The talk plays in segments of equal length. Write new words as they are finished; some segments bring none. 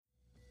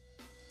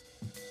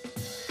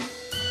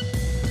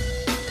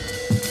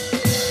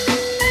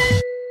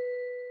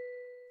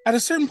At a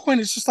certain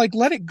point, it's just like,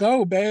 let it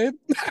go, babe.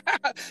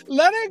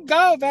 Let it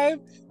go, babe.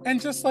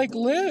 And just like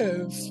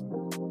live.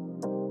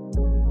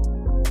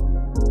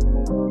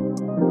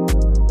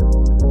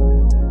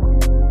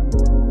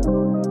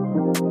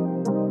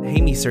 Hey,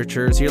 Me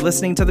Searchers, you're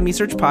listening to the Me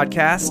Search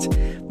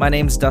podcast. My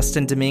name's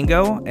Dustin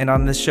Domingo, and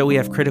on this show we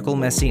have critical,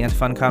 messy, and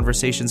fun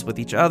conversations with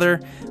each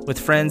other, with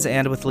friends,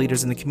 and with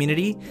leaders in the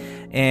community.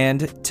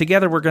 And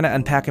together we're going to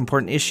unpack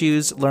important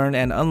issues, learn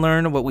and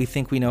unlearn what we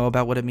think we know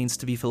about what it means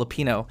to be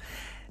Filipino.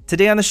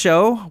 Today on the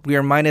show, we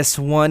are minus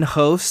one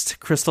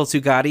host, Crystal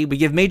Tugati. We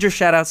give major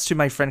shout-outs to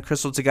my friend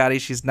Crystal Tugati.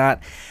 She's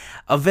not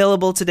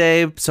available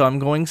today, so I'm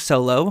going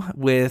solo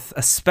with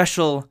a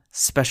special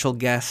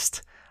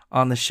guest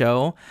on the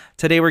show.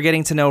 Today we're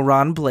getting to know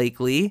Ron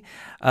Blakely.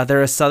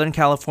 They're a Southern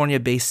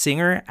California-based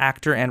singer,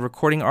 actor, and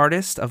recording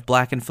artist of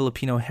Black and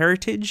Filipino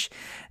heritage.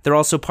 They're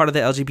also part of the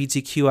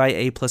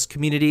LGBTQIA+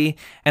 community,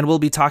 and we'll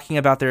be talking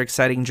about their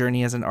exciting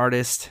journey as an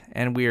artist,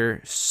 and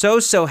we're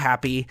so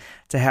happy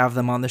to have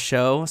them on the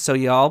show. So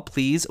y'all,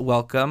 please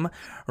welcome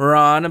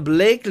Ron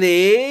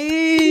Blakely!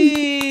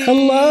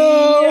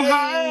 Hello!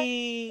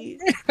 Hi!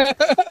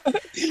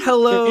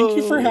 Hello. Thank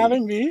you for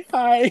having me.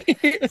 Hi.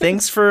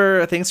 Thanks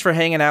for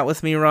hanging out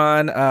with me,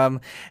 Ron.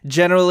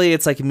 Generally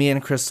it's like me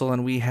and Crystal,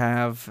 and we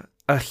have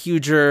a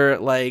huger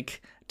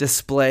like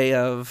display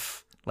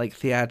of like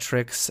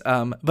theatrics.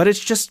 But it's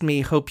just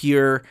me. Hope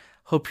you're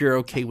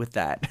okay with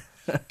that.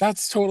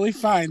 That's totally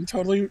fine.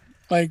 Totally,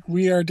 like,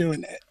 we are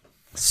doing it.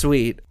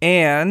 Sweet.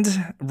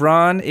 And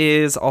Ron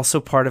is also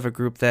part of a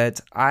group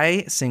that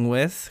I sing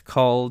with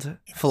called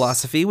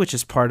Philosophy, which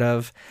is part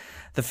of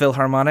the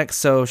Philharmonic,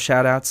 so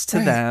shout outs to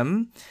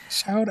them.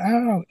 Shout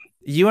out.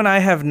 You and I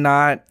have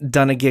not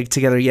done a gig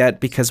together yet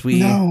because we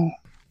sing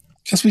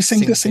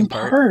the same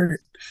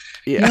part.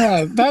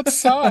 Yeah, that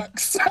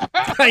sucks.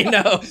 I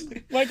know.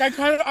 Like,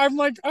 I'm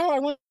like, oh, I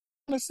want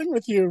to sing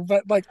with you,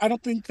 but like, I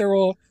don't think there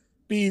will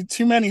be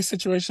too many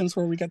situations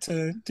where we get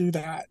to do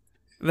that.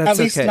 That's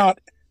At least okay.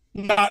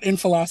 not in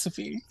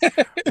Philosophy.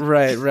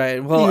 Right.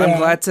 Well, yeah. I'm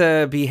glad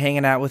to be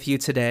hanging out with you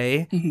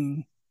today.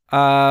 Mm-hmm.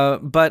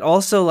 But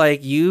also,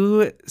 like,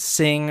 you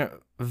sing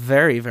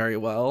very, very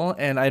well,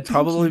 and I'd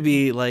probably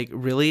be like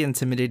really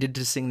intimidated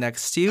to sing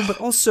next to you, but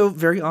also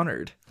very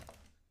honored.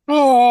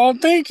 Oh,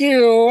 thank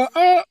you.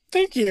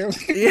 Thank you.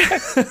 Yeah.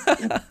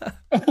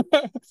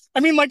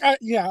 I mean, like,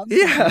 yeah.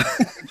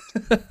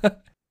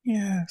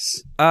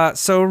 Yes.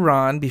 So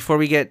Ron, before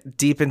we get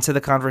deep into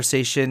the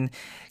conversation,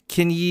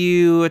 can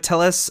you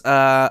tell us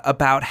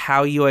about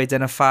how you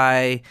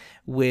identify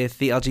with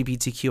the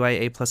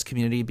LGBTQIA+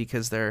 community?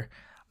 Because there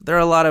are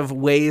a lot of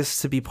ways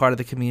to be part of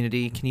the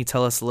community. Can you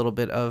tell us a little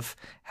bit of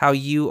how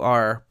you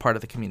are part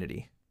of the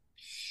community?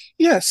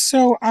 Yes.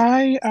 So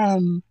I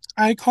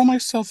call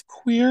myself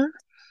queer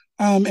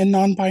and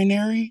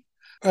non-binary.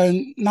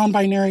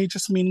 Non-binary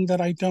just meaning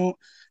that I don't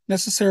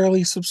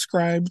necessarily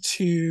subscribe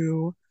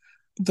to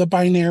the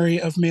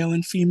binary of male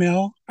and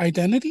female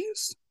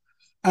identities.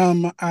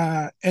 And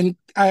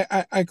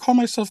I call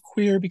myself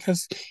queer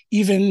because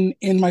even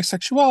in my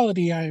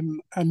sexuality,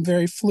 I'm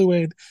very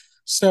fluid.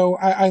 So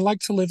I like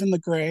to live in the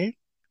gray.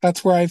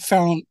 That's where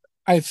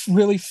I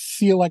really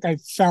feel like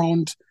I've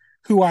found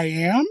who I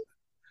am,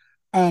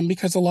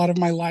 because a lot of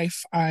my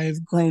life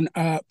I've grown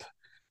up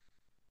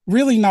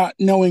really not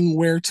knowing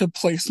where to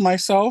place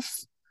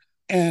myself.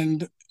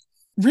 And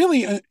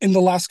really in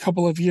the last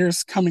couple of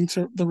years coming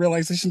to the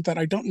realization that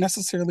I don't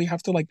necessarily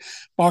have to like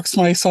box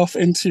myself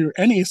into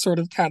any sort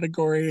of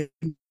category,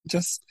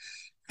 just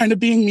kind of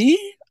being me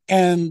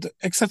and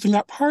accepting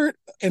that part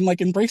and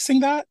like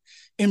embracing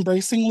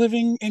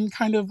living in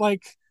kind of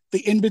like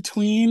the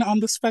in-between on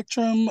the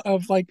spectrum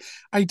of like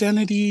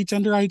identity,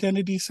 gender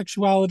identity,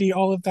 sexuality,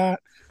 all of that.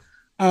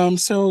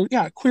 So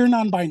yeah, queer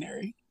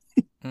non-binary.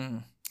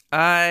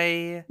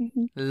 I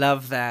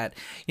love that.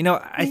 You know,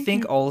 I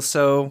think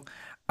also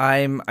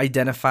I'm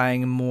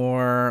identifying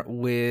more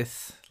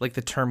with like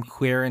the term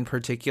queer in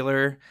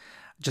particular,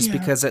 just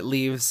because it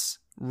leaves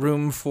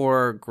room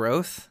for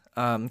growth.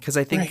 Because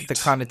I think the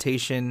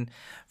connotation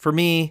for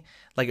me,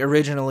 like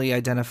originally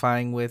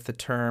identifying with the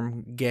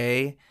term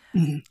gay,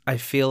 I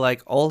feel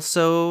like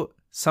also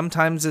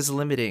sometimes is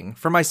limiting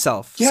for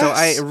myself. Yes. So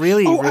I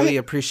really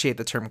appreciate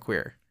the term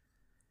queer.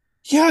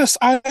 Yes,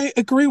 I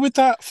agree with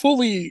that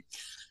fully,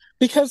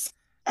 because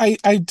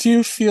I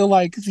do feel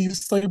like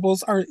these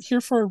labels are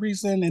here for a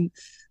reason, and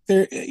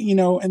they're,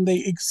 and they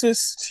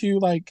exist to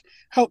like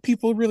help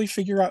people really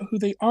figure out who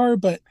they are.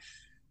 But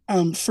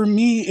for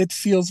me, it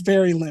feels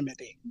very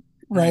limiting,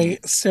 right?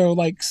 So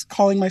like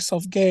calling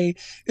myself gay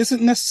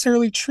isn't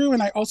necessarily true.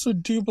 And I also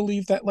do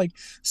believe that like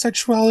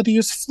sexuality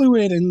is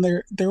fluid, and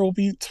there will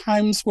be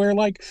times where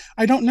like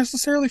I don't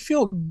necessarily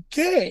feel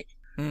gay.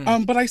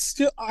 But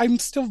I'm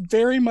still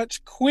very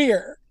much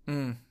queer.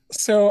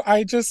 So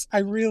I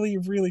really,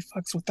 really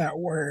fucks with that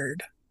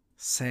word.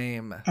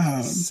 Same.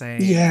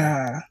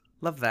 Yeah.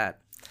 Love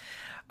that.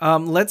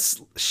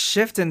 Let's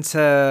shift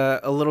into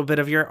a little bit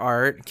of your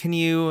art. Can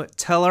you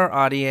tell our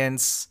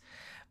audience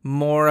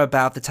more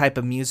about the type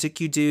of music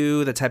you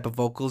do, the type of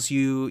vocals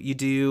you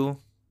do?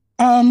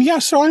 Yeah,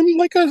 so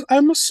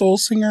I'm a soul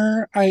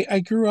singer. I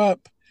grew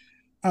up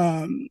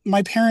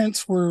my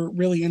parents were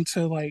really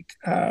into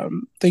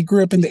they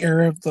grew up in the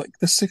era of the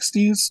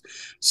 60s.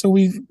 So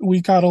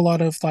we got a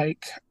lot of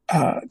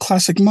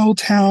classic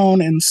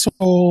Motown and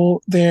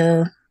soul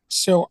there.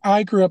 So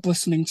I grew up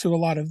listening to a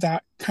lot of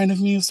that kind of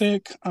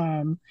music.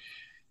 And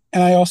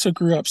I also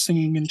grew up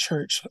singing in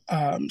church.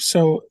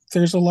 So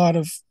there's a lot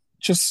of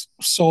just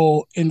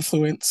soul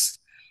influence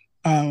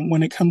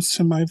when it comes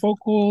to my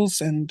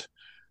vocals and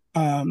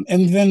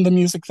then the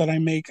music that I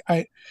make.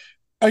 I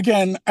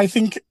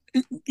think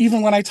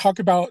even when I talk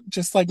about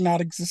just like not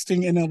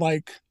existing in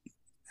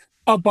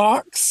a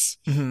box,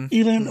 Mm-hmm.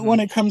 even Mm-hmm. when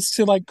it comes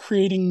to like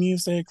creating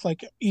music,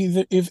 like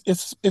either if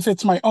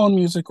it's my own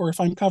music or if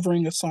I'm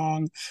covering a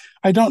song,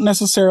 I don't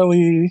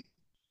necessarily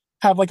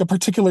have like a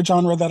particular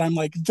genre that I'm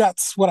like,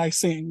 that's what I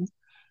sing.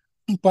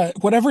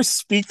 But whatever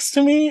speaks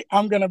to me,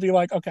 I'm gonna be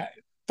like, okay,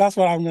 that's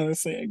what I'm gonna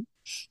sing.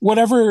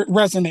 Whatever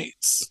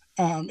resonates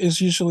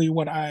is usually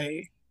what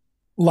I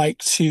like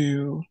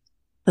to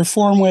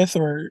perform with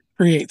or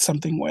create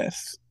something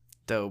with.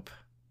 Dope.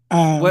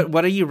 Um,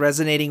 What are you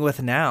resonating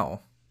with now?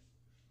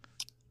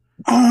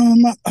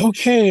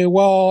 okay,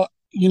 well,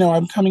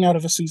 I'm coming out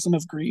of a season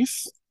of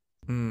grief.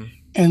 Mm.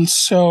 And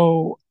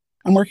so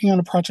I'm working on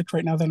a project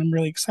right now that I'm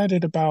really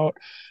excited about,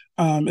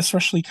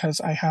 especially because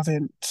I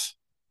haven't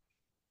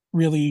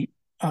really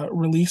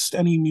released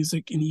any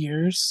music in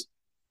years,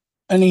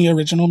 any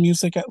original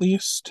music at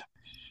least.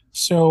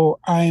 So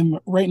I'm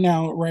right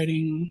now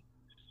writing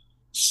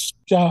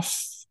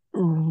stuff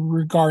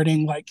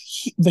regarding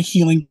the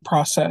healing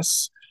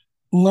process,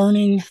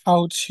 learning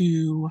how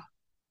to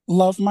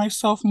love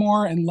myself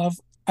more and love.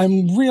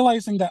 I'm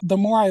realizing that the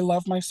more I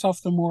love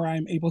myself, the more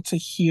I'm able to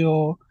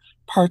heal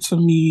parts of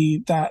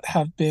me that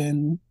have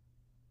been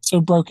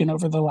so broken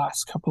over the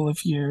last couple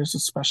of years,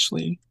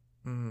 especially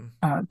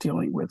Mm.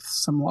 dealing with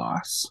some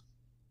loss.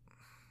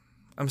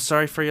 I'm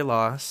sorry for your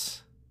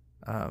loss.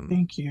 Um,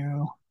 Thank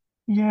you.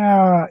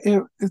 Yeah,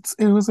 it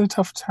was a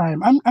tough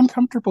time. I'm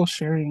comfortable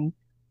sharing.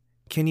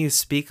 can you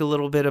speak a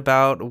little bit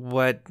about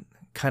what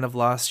kind of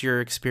loss you're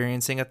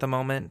experiencing at the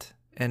moment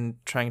and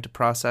trying to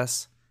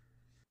process?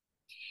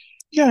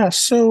 Yeah,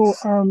 so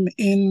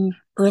in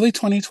early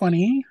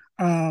 2020,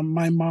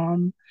 my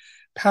mom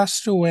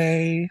passed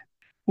away.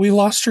 We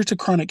lost her to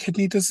chronic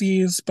kidney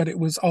disease, but it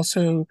was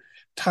also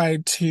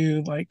tied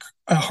to like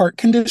a heart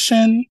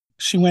condition.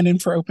 She went in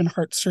for open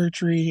heart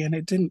surgery, and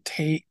it didn't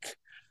take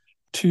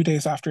 2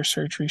 days after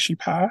surgery, she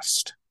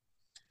passed.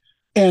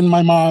 And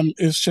my mom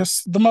is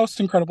just the most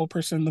incredible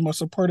person, the most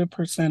supportive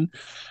person.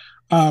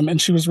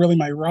 And she was really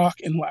my rock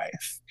in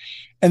life.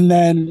 And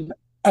then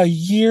a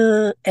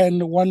year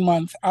and 1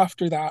 month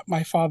after that,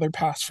 my father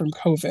passed from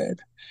COVID.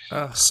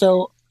 Ugh.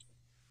 So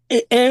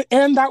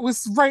and that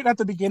was right at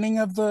the beginning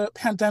of the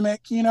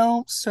pandemic.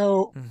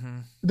 So Mm-hmm.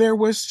 there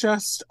was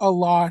just a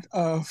lot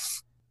of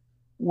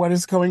what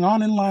is going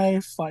on in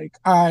life. Like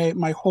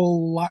my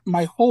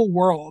whole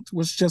world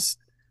was just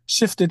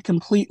shifted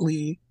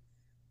completely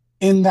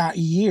in that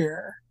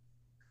year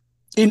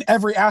in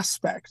every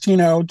aspect,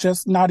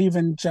 just not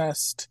even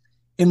just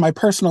in my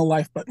personal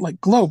life, but like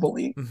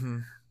globally. Mm-hmm.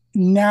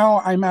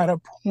 Now I'm at a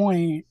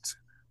point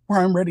where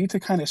I'm ready to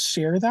kind of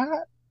share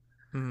that.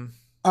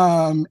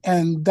 Mm-hmm.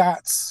 And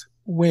that's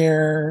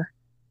where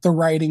the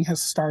writing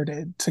has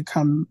started to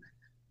come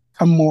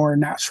more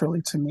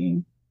naturally to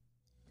me.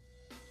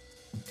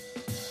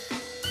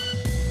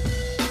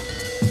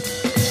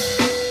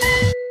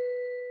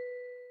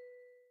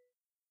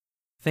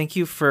 Thank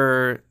you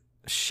for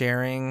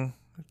sharing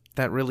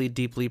that really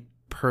deeply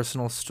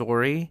personal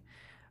story,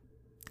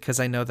 because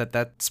I know that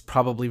that's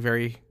probably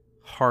very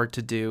hard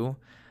to do.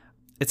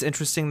 It's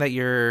interesting that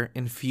you're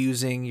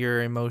infusing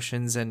your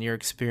emotions and your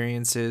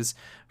experiences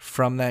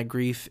from that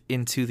grief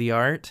into the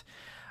art.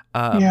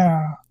 Um,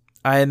 Yeah.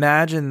 I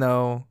imagine,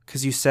 though,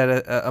 because you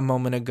said a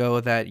moment ago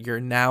that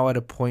you're now at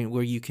a point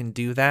where you can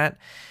do that,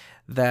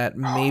 that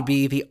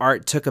maybe the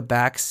art took a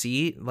back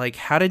seat. Like,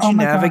 how did Oh you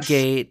my gosh.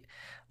 navigate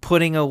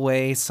putting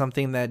away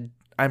something that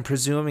I'm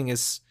presuming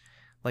is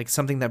like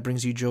something that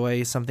brings you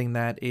joy, something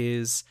that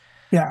is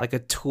Yeah. like a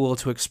tool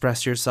to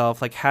express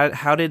yourself? Like,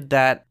 how did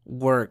that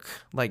work,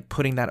 like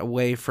putting that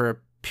away for a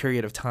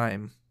period of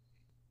time?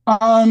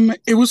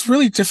 It was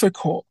really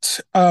difficult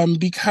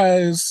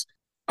because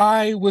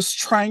I was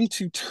trying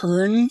to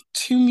turn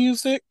to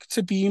music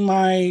to be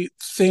my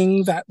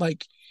thing that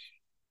like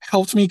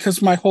helped me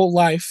because my whole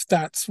life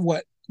that's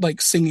what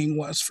like singing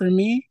was for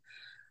me.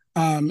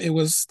 It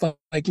was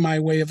like my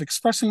way of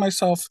expressing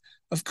myself,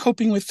 of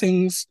coping with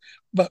things.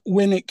 But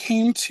when it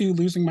came to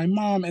losing my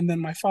mom and then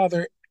my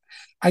father,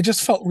 I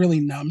just felt really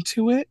numb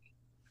to it.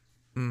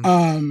 Mm.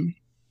 Um,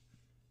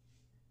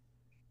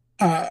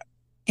 uh,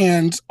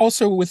 and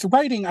also with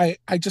writing, I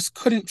just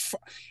couldn't.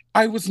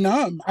 I was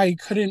numb. I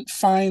couldn't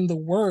find the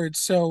words.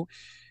 So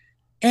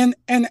And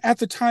at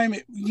the time,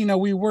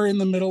 we were in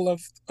the middle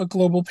of a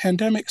global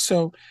pandemic,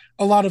 so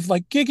a lot of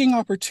like gigging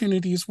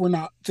opportunities were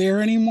not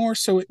there anymore.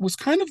 So it was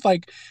kind of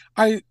like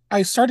I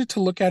started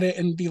to look at it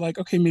and be like,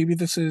 okay, maybe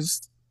this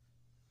is,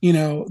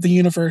 the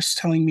universe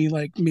telling me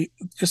like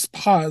just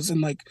pause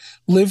and like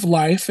live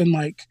life and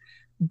like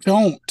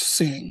don't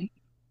sing.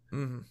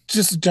 Hmm.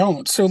 Just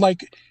don't. So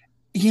like,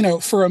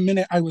 for a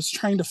minute I was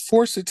trying to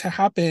force it to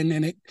happen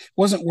and it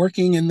wasn't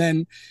working. And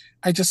then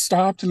I just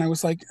stopped and I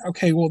was like,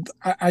 okay, well,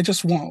 I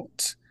just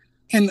won't.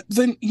 And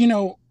then,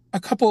 a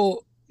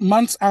couple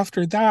months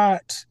after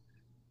that,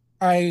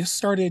 I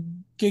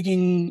started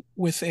gigging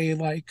with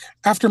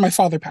after my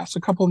father passed,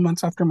 a couple of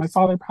months after my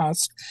father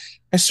passed,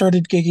 I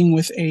started gigging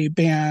with a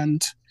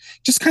band,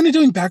 just kind of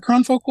doing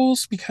background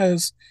vocals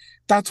because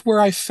that's where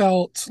I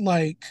felt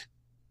like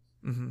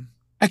Hmm.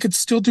 I could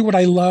still do what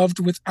I loved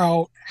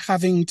without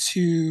having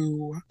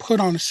to put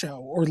on a show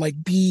or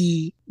like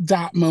be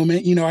that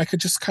moment. I could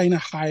just kind of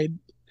hide,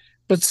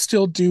 but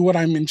still do what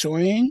I'm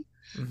enjoying.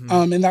 Hmm.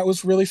 And that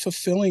was really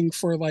fulfilling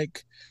for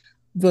like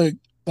the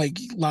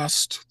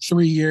last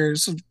 3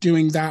 years of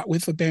doing that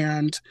with a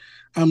band.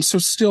 So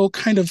still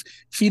kind of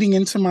feeding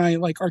into my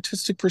like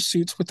artistic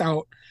pursuits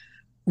without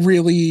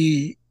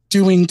really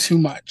doing too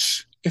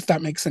much, if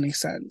that makes any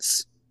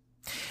sense.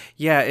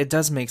 Yeah, it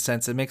does make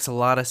sense. It makes a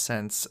lot of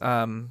sense.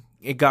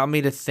 It got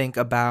me to think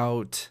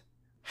about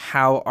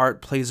how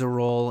art plays a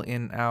role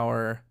in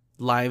our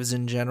lives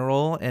in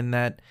general, and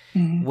that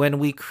Mhm. when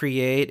we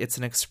create, it's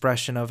an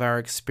expression of our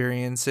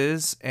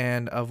experiences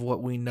and of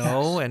what we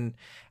know Yes, and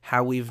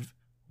how we've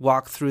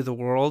walked through the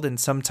world. And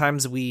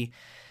sometimes we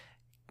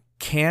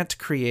can't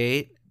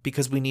create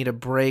because we need a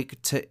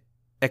break to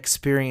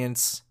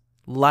experience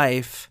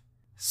life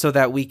so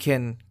that we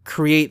can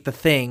create the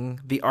thing,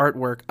 the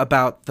artwork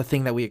about the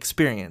thing that we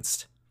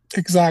experienced.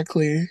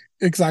 exactly.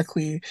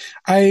 Exactly.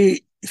 I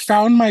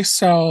found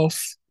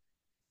myself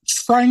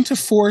trying to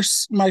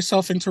force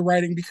myself into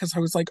writing because I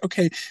was like,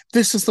 okay,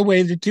 this is the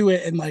way to do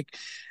it. And like,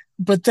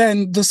 but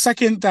then the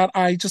second that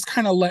I just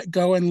kind of let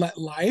go and let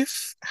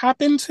life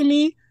happen to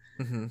me,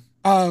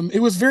 Mm-hmm. it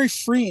was very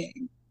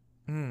freeing.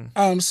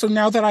 Mm. So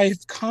now that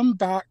I've come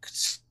back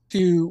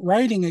to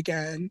writing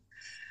again,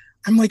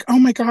 I'm like, oh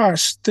my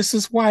gosh, this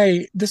is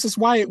why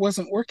it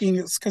wasn't working.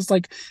 It's because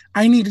like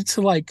I needed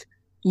to like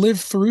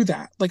live through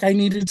that. Like I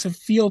needed to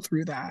feel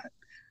through that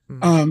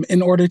Mm.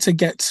 in order to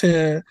get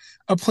to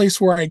a place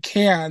where I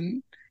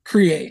can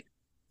create.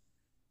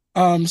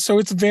 So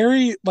it's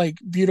very like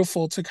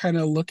beautiful to kind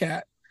of look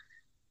at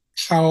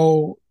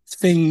how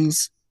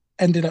things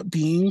ended up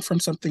being from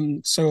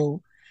something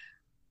so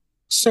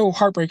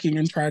heartbreaking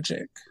and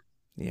tragic.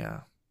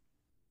 Yeah.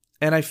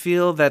 And I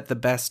feel that the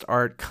best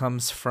art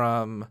comes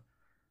from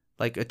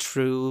like a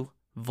true,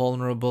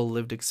 vulnerable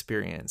lived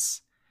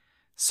experience.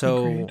 Agreed.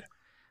 So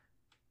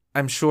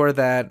I'm sure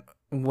that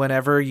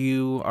whenever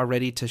you are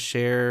ready to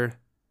share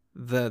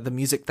the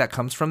music that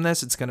comes from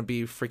this, it's gonna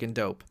be freaking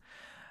dope.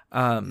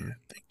 Yeah, Um,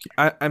 thank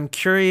you. I'm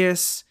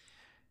curious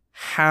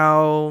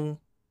how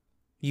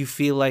you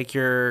feel like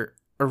your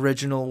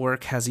original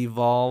work has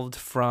evolved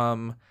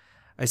from,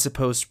 I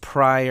suppose,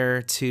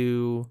 prior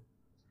to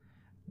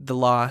the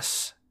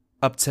loss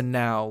up to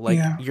now. Like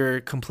Yeah. you're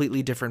a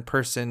completely different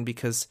person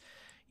because,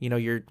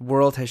 your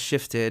world has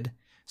shifted.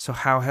 So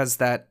how has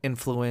that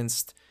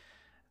influenced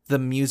the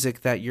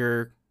music that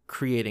you're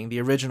creating,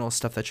 the original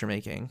stuff that you're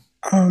making?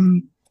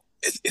 Um,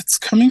 it's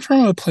coming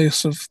from a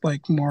place of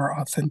like more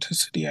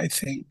authenticity, I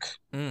think.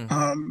 Mm.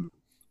 Um,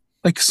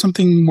 like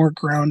something more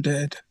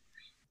grounded.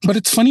 But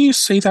it's funny you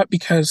say that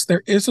because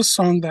there is a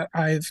song that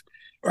I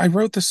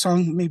wrote this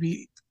song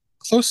maybe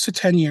close to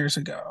 10 years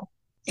ago.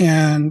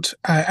 And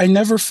I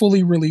never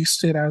fully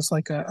released it as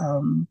like a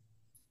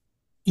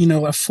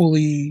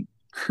fully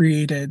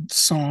created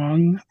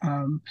song.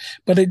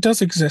 But it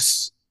does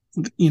exist,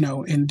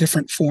 in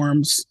different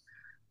forms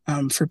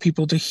for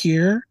people to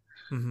hear.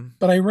 Mm-hmm.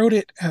 But I wrote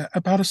it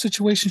about a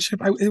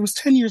situationship. It was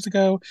 10 years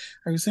ago.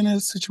 I was in a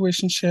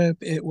situationship.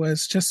 It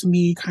was just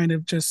me kind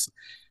of just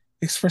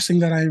expressing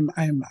that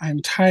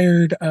I'm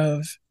tired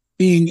of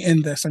being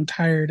in this. I'm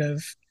tired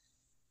of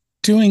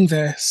doing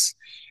this.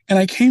 And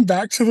I came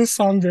back to the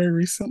song very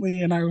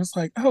recently and I was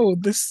like, oh,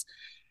 this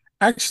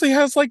actually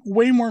has like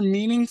way more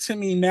meaning to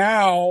me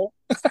now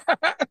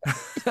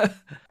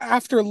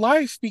after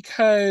life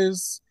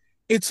because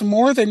it's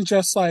more than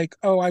just like,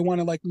 oh, I want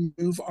to like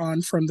move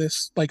on from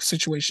this like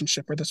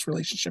situationship or this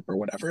relationship or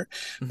whatever.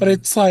 But Mm-hmm.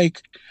 it's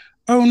like,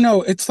 oh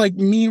no, it's like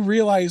me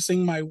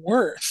realizing my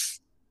worth,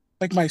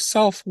 like my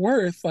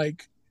self-worth,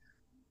 like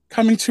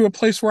coming to a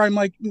place where I'm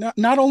like,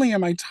 not only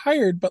am I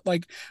tired, but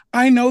like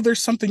I know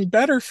there's something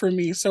better for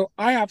me, so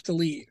I have to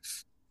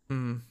leave.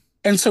 Mm-hmm.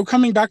 And so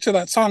coming back to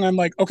that song, I'm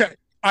like, okay,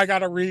 I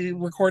gotta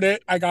re-record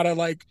it. I gotta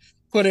like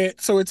put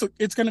it. So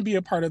it's gonna be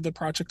a part of the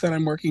project that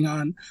I'm working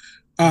on.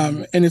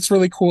 Mm-hmm. And it's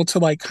really cool to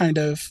like kind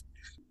of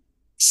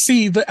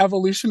see the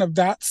evolution of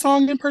that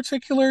song in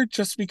particular,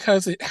 just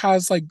because it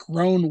has like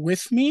grown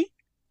with me.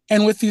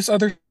 And with these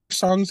other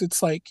songs,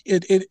 it's like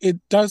it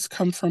does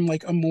come from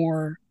like a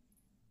more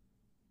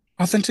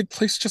authentic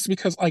place just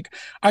because like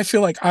I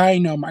feel like I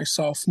know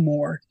myself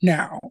more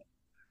now,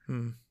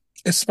 Hmm.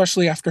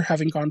 especially after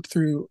having gone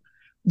through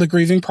the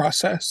grieving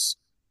process.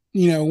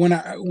 You know,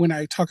 when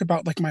I talk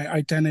about like my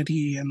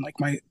identity and like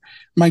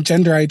my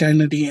gender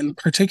identity in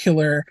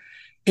particular,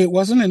 it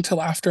wasn't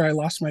until after I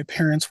lost my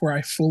parents where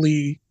I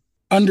fully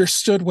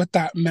understood what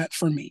that meant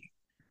for me.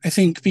 I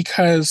think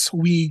because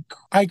we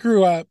I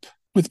grew up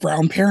with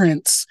brown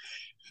parents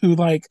who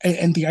like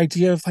and the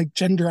idea of like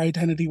gender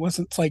identity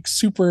wasn't like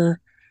super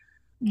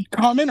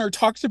common or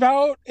talked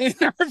about in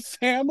our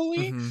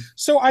family. Mm-hmm.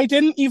 So I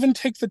didn't even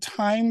take the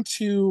time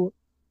to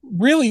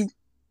really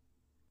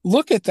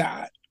look at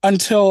that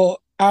until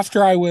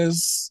after I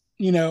was,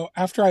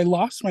 after I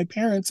lost my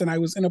parents and I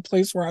was in a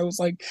place where I was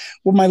like,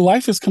 well, my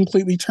life is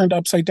completely turned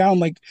upside down.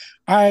 Like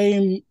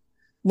I'm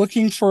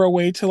looking for a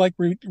way to like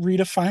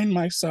redefine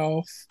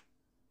myself.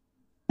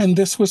 And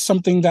this was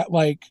something that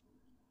like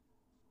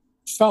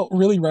felt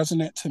really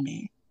resonant to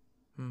me.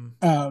 Hmm.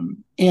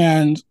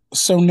 And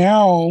so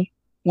now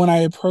when I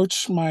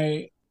approach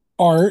my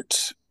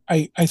art,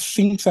 I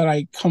think that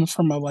I come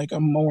from a like a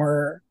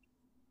more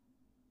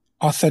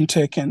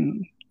authentic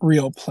and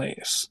real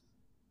place.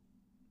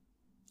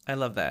 I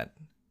love that.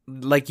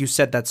 Like you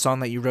said, that song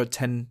that you wrote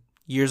 10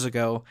 years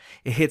ago,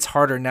 it hits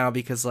harder now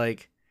because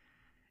like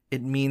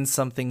it means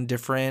something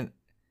different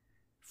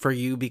for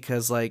you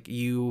because like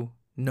you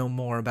know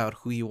more about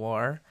who you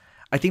are.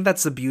 I think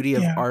that's the beauty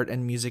of Yeah. art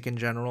and music in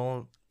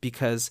general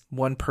because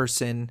one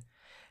person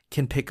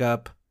can pick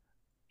up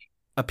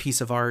a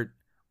piece of art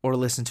or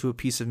listen to a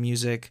piece of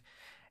music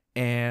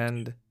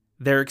and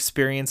their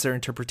experience, their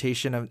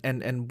interpretation of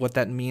and what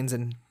that means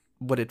and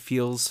what it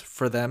feels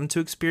for them to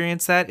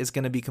experience that is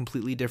going to be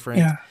completely different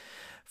Yeah.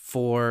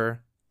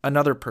 for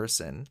another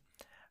person.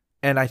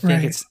 And I think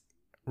Right. it's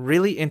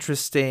really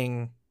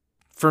interesting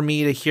for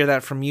me to hear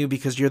that from you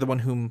because you're the one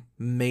who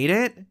made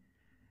it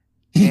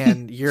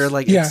and you're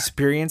like Yeah.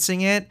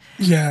 experiencing it.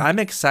 Yeah. I'm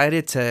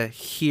excited to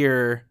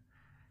hear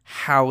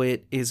how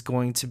it is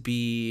going to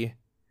be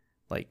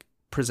like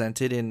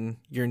presented in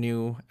your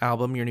new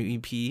album, your new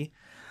EP.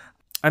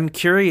 I'm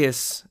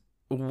curious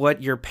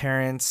what your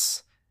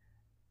parents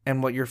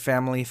and what your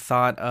family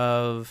thought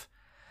of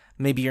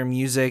maybe your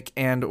music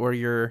and or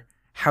your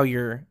how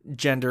your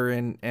gender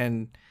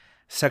and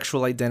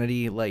sexual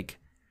identity like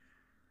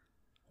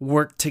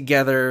worked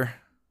together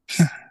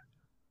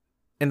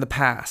in the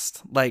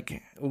past.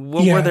 Like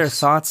what were their Yes.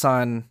 thoughts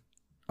on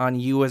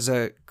you as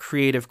a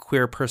creative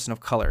queer person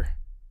of color?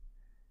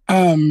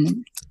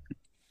 Um,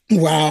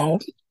 wow.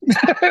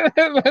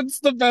 That's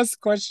the best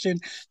question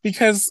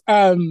because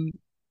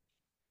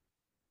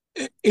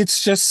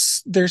it's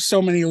just there's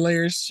so many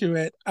layers to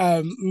it.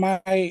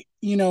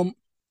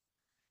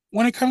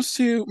 When it comes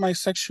to my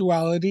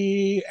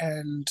sexuality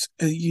and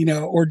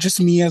or just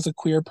me as a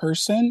queer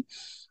person,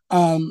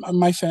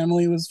 my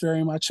family was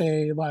very much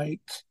a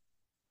like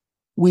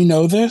we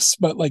know this,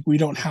 but like we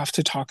don't have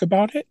to talk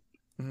about it.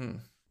 Mm-hmm.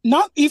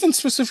 Not even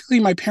specifically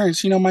my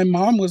parents. My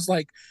mom was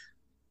like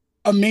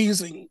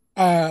amazing.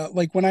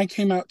 Like when I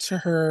came out to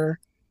her,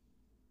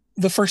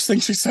 the first thing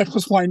she said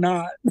was, "Why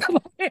not?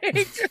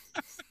 Like,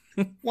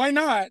 why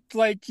not?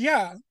 Like,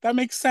 yeah, that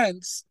makes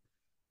sense."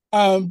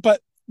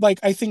 But like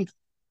I think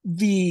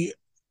the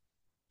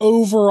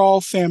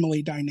overall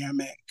family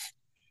dynamic,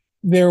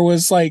 there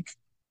was like,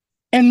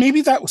 and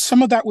maybe that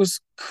some of that was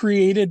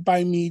created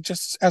by me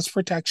just as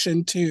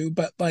protection too.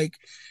 But like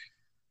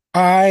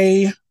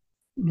I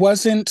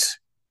wasn't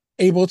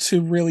able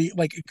to really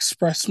like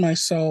express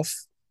myself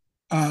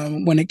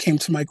when it came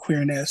to my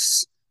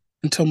queerness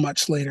until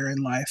much later in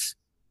life.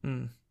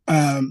 Mm.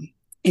 Um,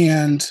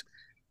 and,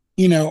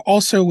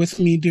 also with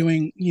me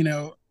doing,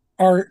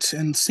 art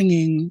and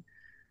singing,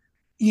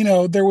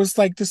 there was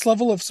like this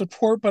level of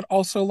support, but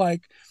also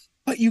like,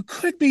 but you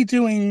could be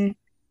doing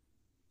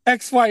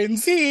X, Y, and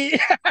Z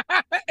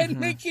and Mm-hmm.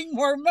 making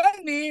more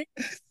money.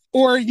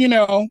 Or,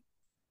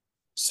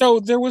 so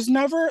there was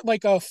never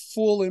like a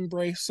full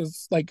embrace of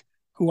like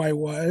who I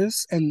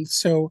was. And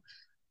so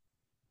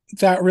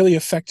that really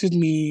affected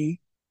me.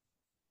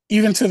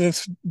 Even to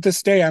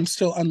this day, I'm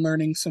still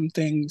unlearning some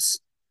things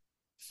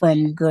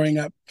from growing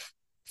up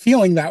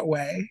feeling that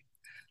way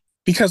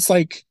because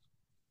like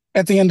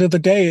at the end of the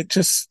day it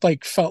just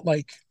like felt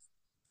like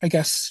I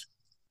guess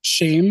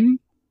shame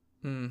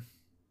Mm.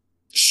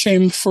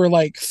 shame for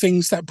like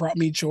things that brought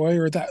me joy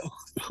or that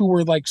who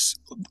were like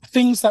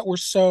things that were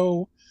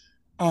so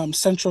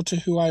central to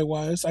who I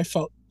was. I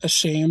felt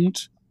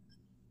ashamed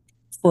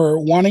for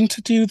wanting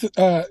to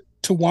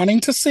to wanting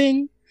to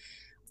sing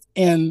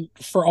and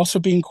for also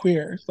being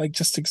queer, like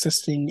just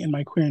existing in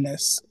my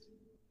queerness.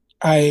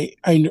 I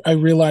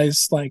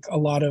realized like a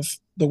lot of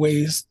the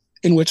ways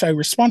in which I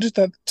responded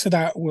to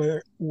that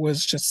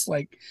was just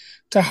like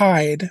to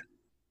hide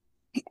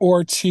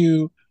or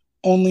to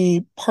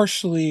only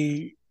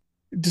partially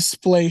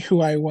display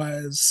who I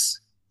was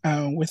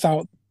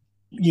without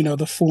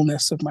the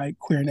fullness of my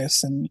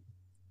queerness and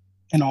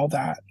all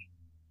that.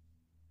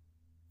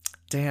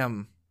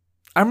 Damn.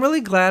 I'm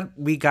really glad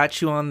we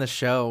got you on the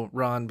show,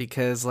 Ron,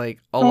 because like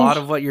a lot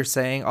Oh, of what you're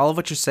saying, all of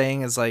what you're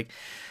saying is like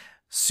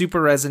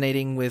super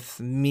resonating with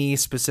me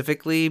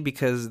specifically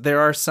because there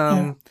are yeah.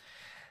 some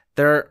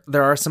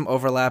there are some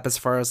overlap as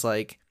far as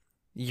like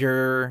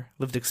your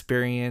lived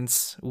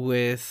experience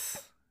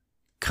with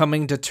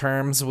coming to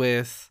terms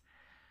with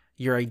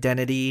your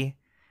identity,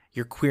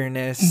 your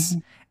queerness,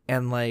 Mhm.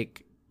 and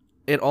like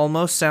it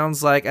almost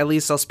sounds like, at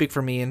least I'll speak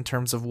for me in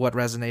terms of what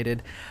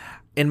resonated.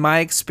 In my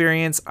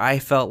experience, I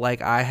felt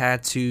like I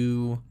had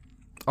to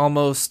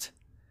almost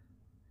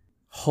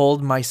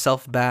hold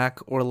myself back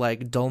or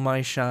like dull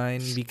my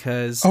shine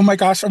because Oh my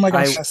gosh. Oh my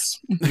gosh. I Yes.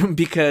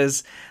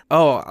 because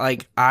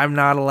like I'm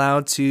not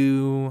allowed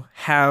to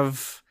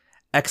have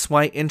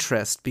XY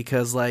interest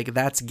because like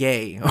that's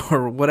gay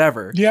or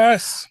whatever.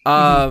 Yes.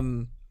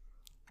 Um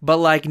but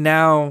like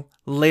now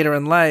later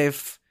in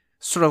life,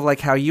 sort of like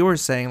how you were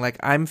saying, like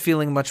I'm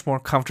feeling much more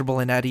comfortable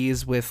and at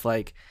ease with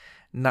like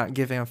not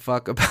giving a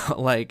fuck about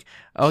like,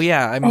 oh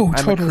yeah, Oh,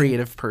 I'm a totally.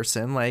 creative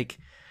person, like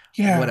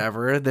Yeah.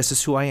 whatever, this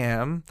is who I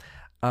am.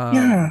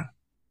 Yeah. Um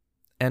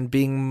and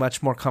being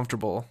much more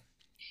comfortable.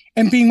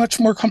 And being much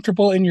more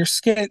comfortable in your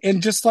skin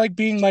and just like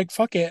being like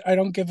fuck it, I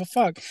don't give a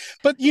fuck.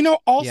 But Yeah.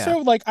 also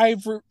like I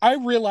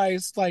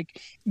realized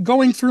like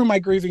going through my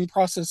grieving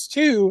process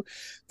too,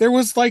 there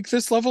was like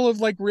this level of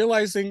like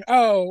realizing,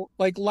 oh,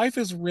 like life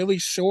is really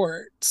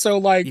short, so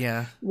like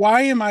Yeah.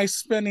 why am I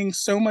spending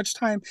so much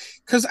time?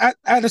 Because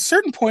at a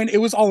certain point it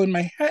was all in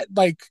my head.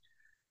 Like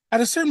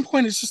at a certain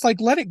point it's just like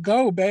let it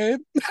go, babe.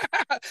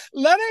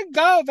 Let it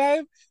go,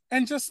 babe,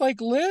 and just like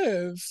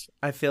live.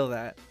 I feel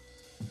that.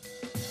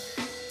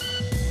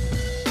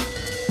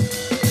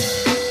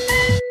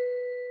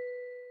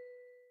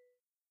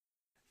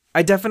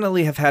 I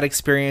definitely have had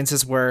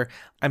experiences where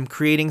I'm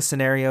creating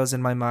scenarios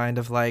in my mind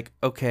of like,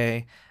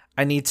 okay,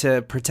 I need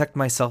to protect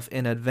myself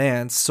in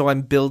advance. So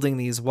I'm building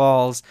these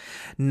walls,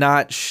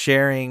 not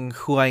sharing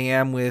who I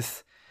am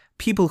with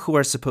people who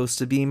are supposed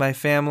to be my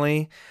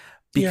family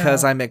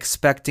because Yeah. I'm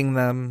expecting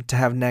them to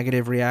have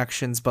negative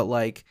reactions. But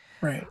like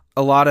Right.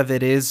 a lot of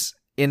it is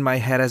in my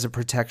head as a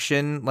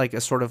protection, like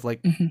a sort of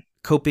like Hmm.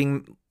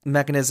 coping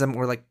mechanism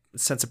or like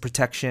sense of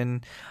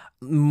protection,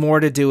 more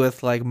to do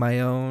with like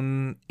my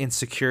own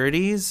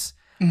insecurities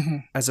Hmm.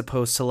 as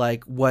opposed to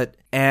like what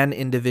an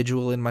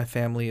individual in my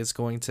family is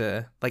going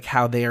to like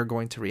how they are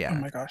going to Oh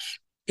my react. gosh.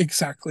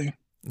 Exactly.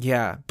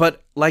 Yeah,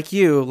 but like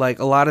you, like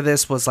a lot of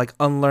this was like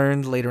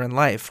unlearned later in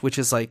life, which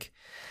is like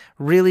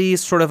really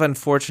sort of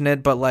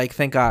unfortunate, but like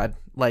thank God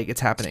like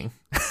it's happening.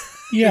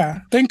 Yeah.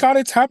 Thank God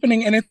it's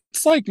happening, and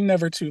it's like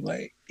never too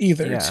late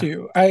either, Yeah.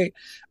 too.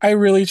 I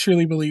really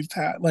truly believe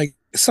that. Like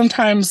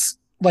sometimes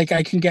like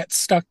I can get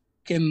stuck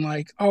in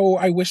like, oh,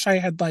 I wish I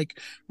had like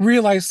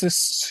realized this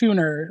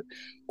sooner,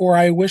 or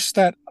I wish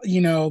that,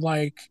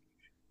 like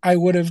I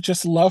would have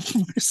just loved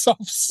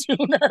myself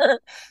sooner.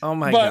 Oh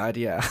my But God,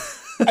 yeah.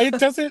 it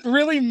doesn't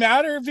really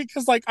matter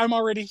because like I'm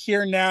already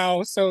here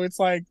now. So it's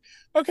like,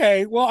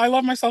 okay, well, I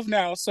love myself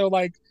now. So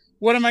like,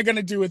 what am I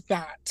gonna do with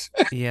that?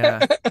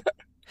 Yeah.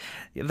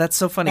 Yeah, that's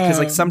so funny because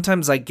like um,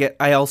 sometimes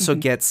I also mhm,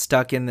 get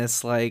stuck in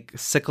this like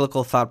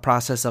cyclical thought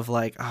process of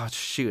like, oh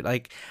shoot,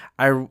 like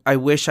I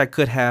wish I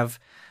could have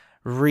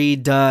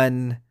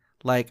redone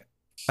like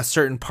a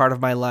certain part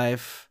of my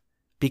life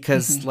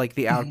because mhm, like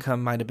the mhm.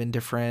 outcome might have been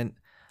different.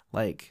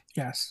 Like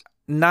Yes.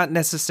 not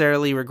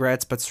necessarily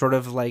regrets, but sort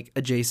of like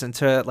adjacent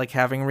to like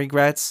having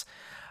regrets.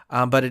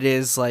 But it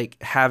is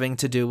like having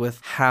to do with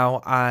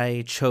how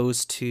I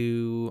chose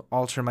to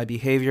alter my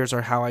behaviors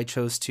or how I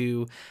chose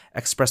to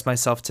express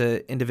myself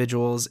to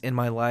individuals in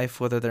my life,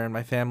 whether they're in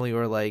my family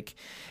or like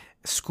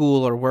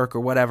school or work or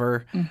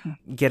whatever, Mhm.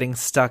 getting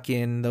stuck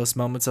in those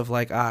moments of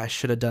like, I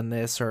should have done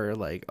this, or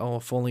like, oh,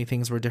 if only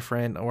things were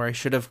different, or I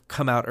should have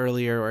come out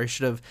earlier, or I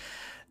should have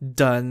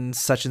done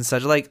such and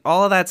such. Like,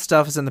 all of that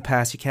stuff is in the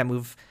past. You can't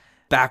move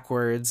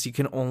backwards. You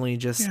can only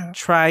just Yeah.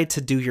 try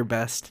to do your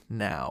best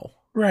now.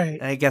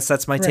 Right. I guess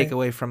that's my Right.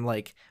 takeaway from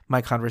like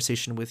my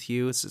conversation with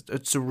you.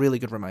 It's a really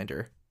good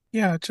reminder.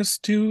 Yeah.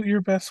 Just do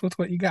your best with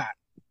what you got.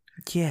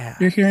 Yeah,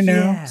 You're here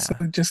now, so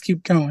yeah, just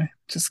keep going.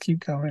 Just keep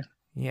going.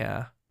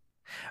 yeah.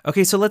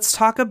 Okay, so let's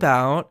talk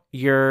about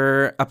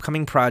your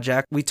upcoming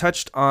project. We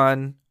touched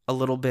on a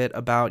little bit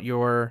about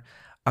your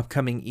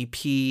upcoming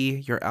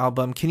EP, your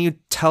album. Can you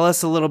tell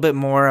us a little bit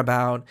more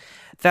about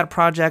that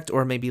project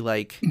or maybe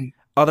like Mm.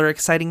 other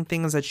exciting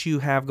things that you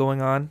have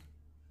going on?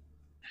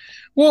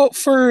 Well,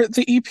 for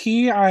the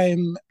EP,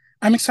 I'm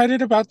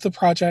excited about the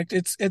project.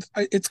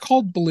 It's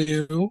called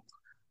Blue.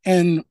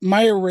 And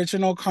my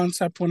original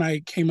concept when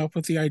I came up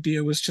with the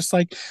idea was just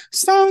like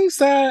songs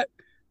that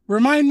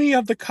remind me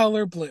of the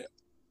color blue.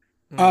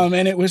 Mm,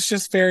 And it was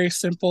just very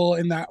simple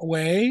in that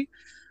way.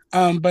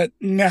 But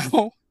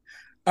now,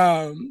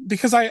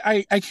 because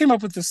I came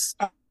up with this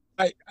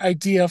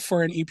idea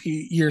for an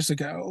EP years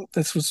ago.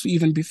 This was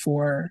even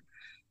before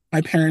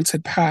my parents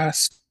had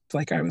passed.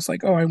 Like I was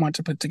like, oh, I want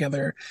to put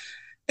together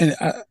and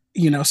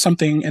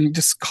something and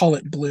just call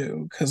it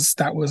blue because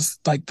that was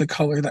like the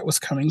color that was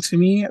coming to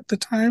me at the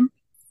time.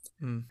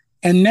 mm,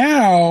 And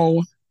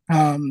now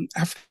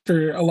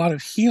After a lot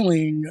of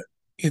healing,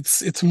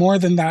 it's more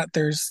than that.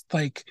 There's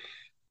like,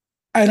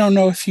 I don't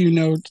know if you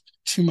know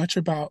too much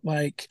about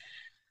like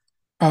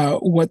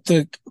what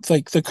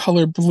the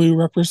color blue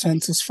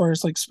represents as far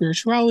as like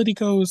spirituality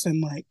goes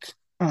and like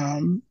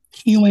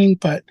healing,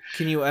 but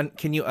Can you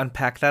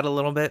unpack that a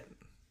little bit?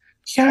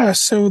 yeah,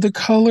 so the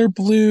color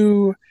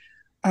blue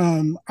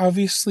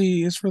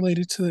obviously is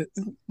related to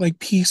like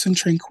peace and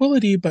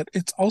tranquility, but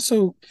it's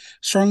also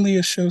strongly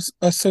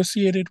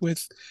associated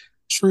with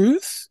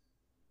truth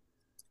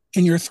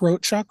in your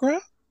throat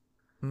chakra.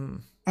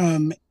 Mm.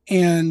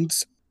 And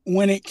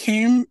when it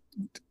came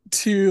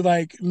to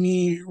like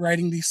me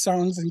writing these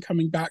songs and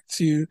coming back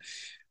to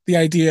the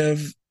idea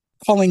of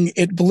calling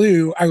it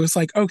blue, I was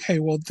like, okay,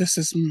 well, this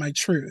is my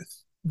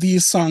truth.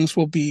 These songs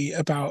will be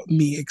about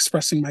me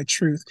expressing my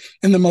truth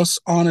in the most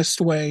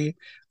honest way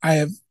I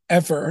have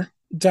ever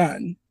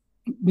done.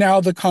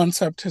 Now the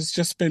concept has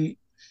just been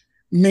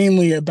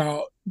mainly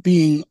about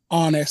being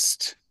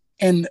honest.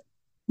 And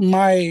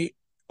my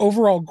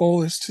overall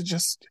goal is to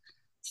just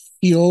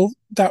heal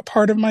that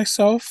part of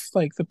myself,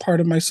 like the part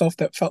of myself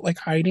that felt like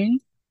hiding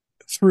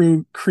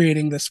through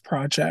creating this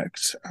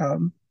project.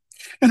 And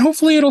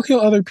hopefully it'll heal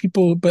other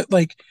people. But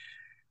like,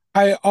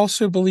 I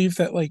also believe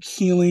that like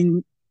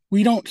healing,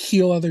 we don't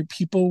heal other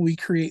people, we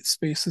create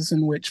spaces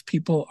in which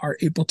people are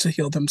able to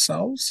heal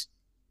themselves.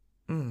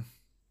 Mm.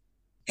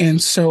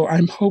 And so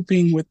I'm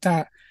hoping with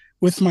that,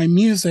 with my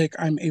music,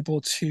 I'm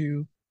able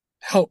to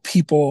help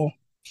people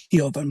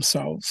heal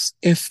themselves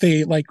if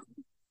they like,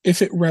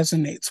 if it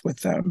resonates with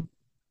them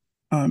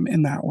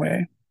in that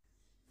way.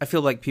 I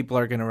feel like people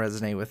are going to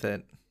resonate with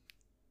it.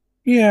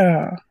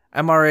 Yeah.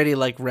 I'm already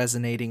like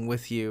resonating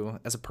with you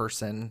as a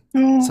person.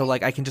 Oh, So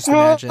like I can just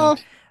imagine oh,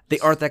 the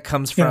art that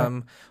comes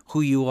from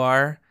who you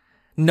are,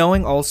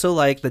 knowing also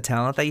like the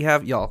talent that you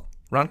have. Y'all,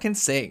 Ron can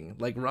sing.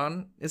 Like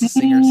Ron is a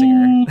singer.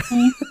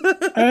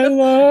 I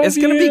love It's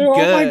gonna you. be good.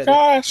 Oh my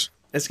gosh.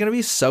 It's gonna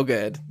be so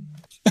good.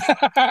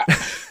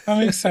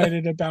 I'm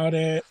excited about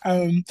it.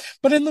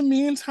 But in the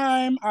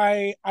meantime,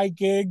 I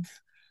gig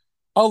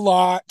a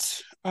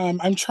lot.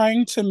 I'm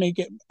trying to make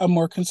it a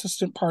more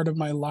consistent part of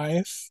my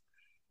life.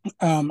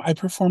 I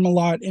perform a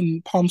lot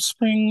in Palm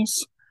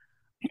Springs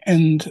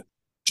and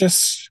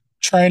just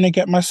trying to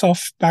get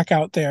myself back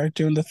out there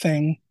doing the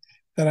thing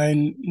that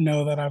I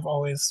know that I've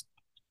always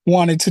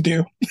wanted to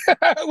do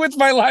with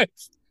my life.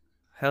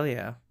 Hell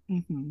yeah.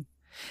 Mm-hmm.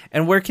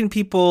 And where can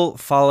people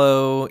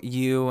follow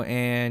you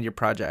and your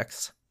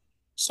projects?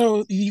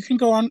 So you can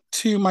go on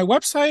to my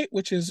website,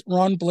 which is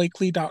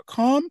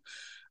ronblakely.com.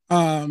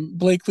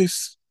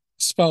 Blakely's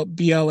spelled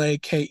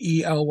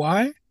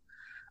Blakely.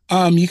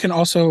 You can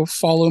also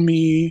follow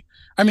me.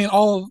 I mean,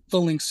 all of the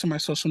links to my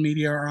social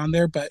media are on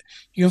there, but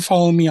you can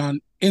follow me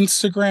on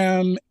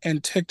Instagram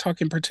and TikTok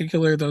in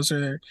particular. Those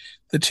are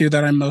the two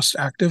that I'm most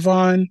active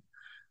on.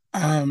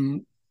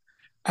 And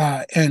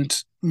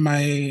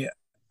my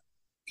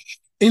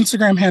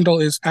Instagram handle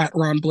is at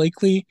Ron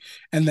Blakely,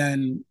 and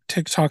then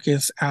TikTok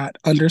is at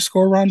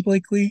 _Ron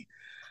Blakely.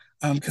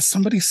 Because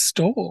somebody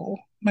stole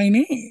my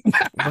name.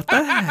 What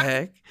the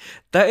heck?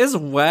 That is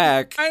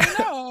whack. I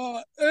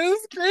know.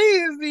 It's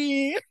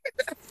crazy.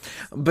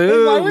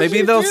 Boo.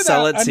 Maybe they'll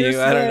sell it to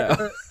you. I don't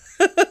know.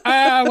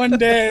 One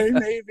day,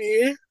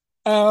 maybe.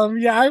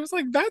 Yeah, I was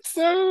like, that's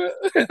so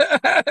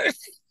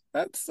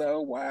that's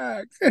so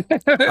whack.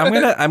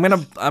 I'm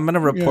gonna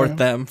report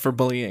them for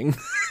bullying.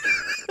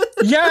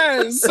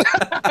 Yes.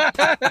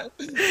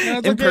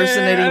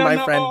 Impersonating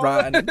my friend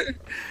Ron.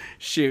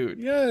 Shoot.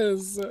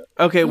 Yes.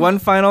 Okay, one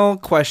final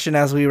question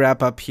as we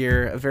wrap up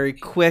here. A very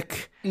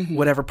quick,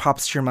 whatever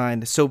pops to your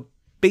mind. So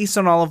based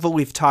on all of what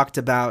we've talked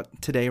about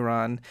today,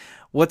 Ron,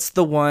 what's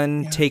the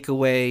one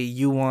takeaway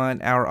you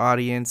want our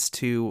audience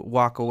to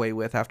walk away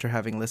with after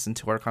having listened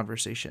to our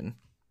conversation?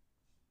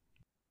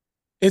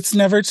 It's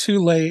never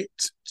too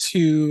late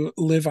to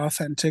live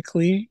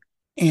authentically,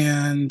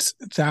 and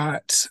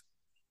that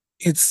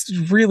it's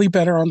really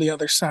better on the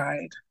other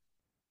side.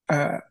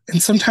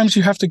 And sometimes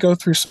you have to go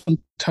through some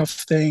tough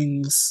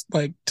things,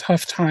 like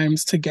tough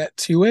times to get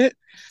to it.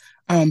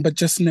 But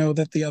just know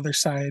that the other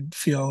side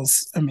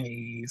feels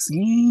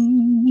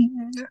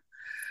amazing.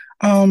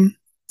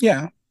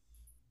 Yeah.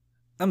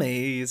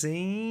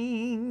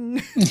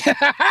 Amazing.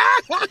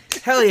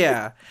 Hell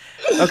yeah.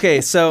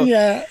 Okay, so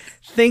yeah.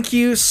 Thank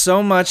you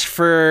so much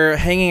for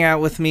hanging out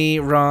with me,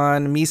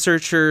 Ron. Me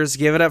Searchers,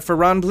 give it up for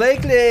Ron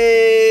Blakely.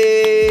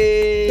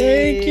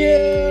 Thank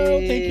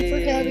you. Thank you for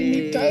having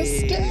me,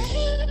 Dustin.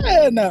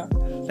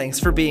 Thanks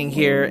for being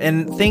here.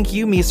 And thank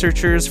you, Me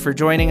Searchers, for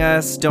joining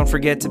us. Don't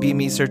forget to be a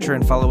Me Searcher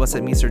and follow us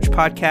at Me Search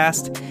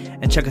Podcast.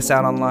 And check us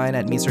out online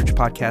at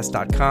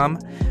mesearchpodcast.com.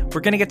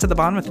 We're going to get to the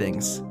bottom of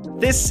things.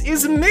 This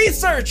is Me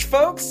Search,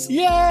 folks!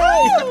 Yay!